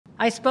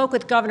I spoke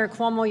with Governor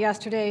Cuomo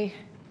yesterday,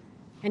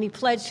 and he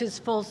pledged his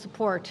full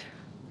support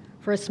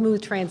for a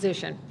smooth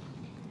transition.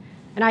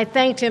 And I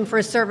thanked him for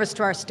his service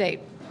to our state.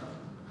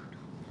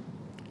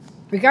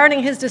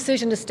 Regarding his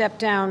decision to step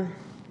down,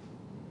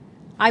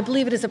 I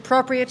believe it is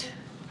appropriate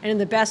and in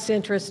the best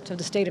interest of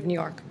the state of New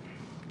York.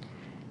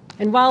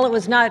 And while it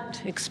was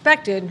not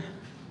expected,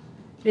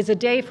 it is a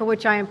day for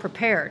which I am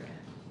prepared.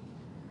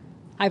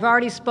 I've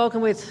already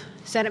spoken with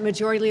Senate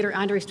Majority Leader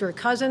Andrew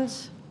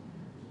Cuomo,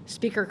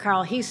 Speaker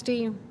Carl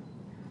Heastie,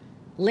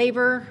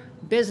 labor,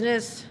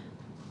 business,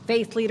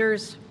 faith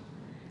leaders,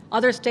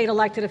 other state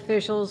elected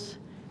officials,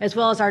 as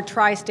well as our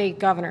tri-state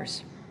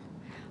governors.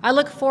 I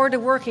look forward to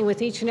working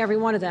with each and every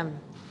one of them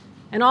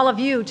and all of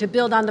you to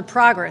build on the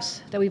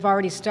progress that we've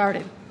already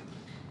started.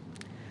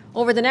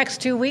 Over the next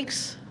 2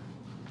 weeks,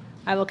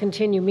 I will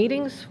continue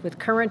meetings with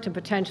current and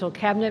potential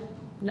cabinet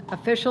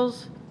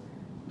officials.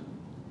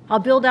 I'll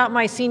build out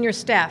my senior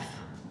staff,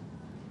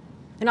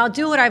 and I'll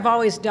do what I've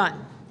always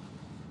done.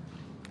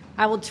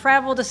 I will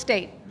travel the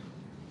state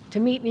to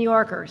meet New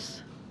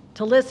Yorkers,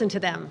 to listen to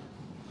them,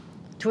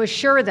 to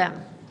assure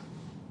them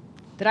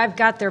that I've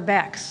got their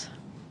backs.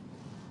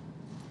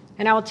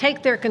 And I will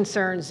take their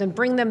concerns and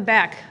bring them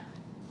back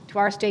to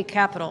our state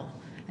capitol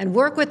and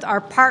work with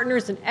our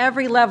partners in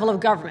every level of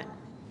government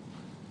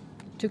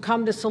to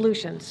come to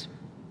solutions.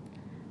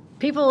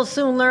 People will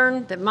soon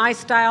learn that my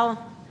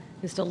style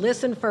is to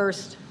listen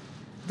first,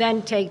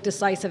 then take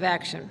decisive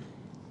action.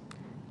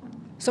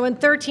 So in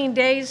 13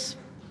 days,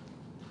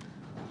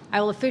 I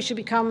will officially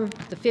become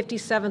the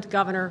 57th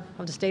governor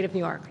of the state of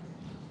New York.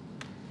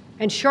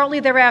 And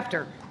shortly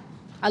thereafter,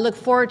 I look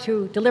forward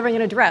to delivering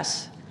an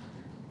address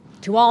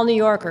to all New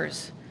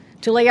Yorkers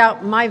to lay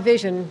out my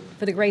vision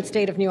for the great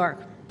state of New York.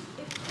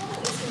 If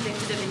Cuomo is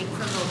convicted of any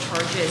criminal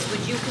charges,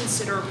 would you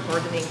consider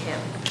pardoning him?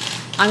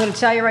 I'm going to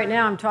tell you right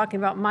now, I'm talking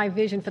about my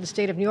vision for the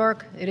state of New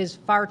York. It is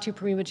far too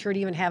premature to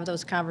even have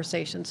those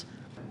conversations.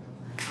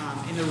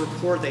 In the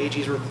report, the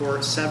AG's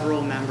report,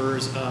 several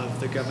members of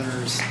the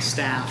governor's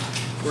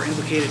staff were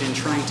implicated in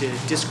trying to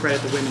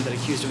discredit the women that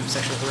accused him of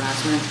sexual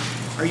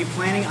harassment. Are you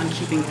planning on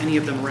keeping any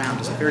of them around?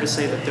 Is it fair to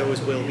say that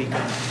those will be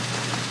gone?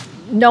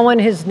 No one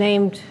who is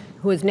named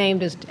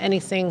as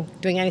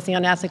doing anything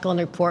unethical in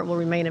the report will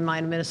remain in my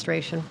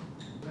administration.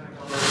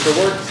 The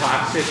word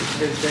toxic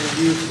has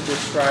been used to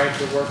describe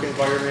the work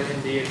environment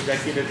in the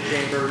executive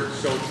chamber,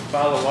 so to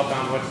follow up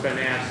on what's been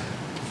asked,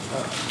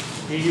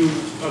 do you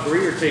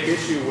agree or take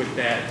issue with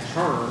that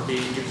term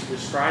being used to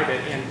describe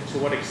it, and to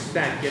what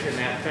extent, given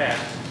that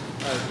fact,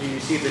 do you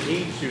see the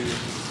need to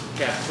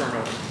have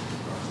turnover?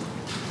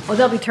 Oh,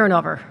 there'll be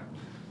turnover.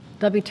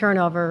 There'll be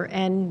turnover,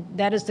 and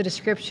that is the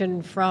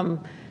description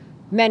from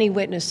many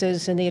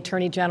witnesses in the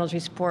Attorney General's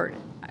report.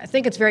 I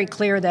think it's very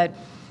clear that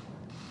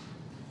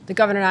the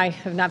governor and I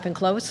have not been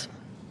close,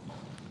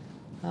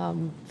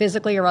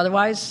 physically or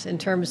otherwise, in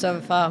terms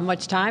of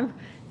much time.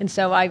 And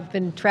so I've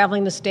been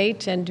traveling the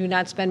state and do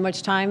not spend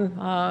much time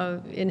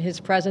in his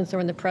presence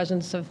or in the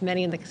presence of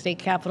many in the state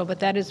capitol,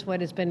 but that is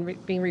what has been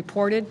being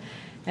reported.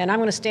 And I'm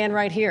going to stand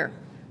right here.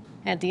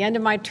 At the end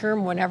of my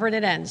term, whenever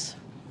it ends,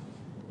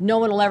 no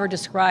one will ever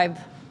describe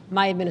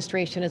my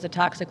administration as a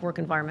toxic work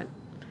environment.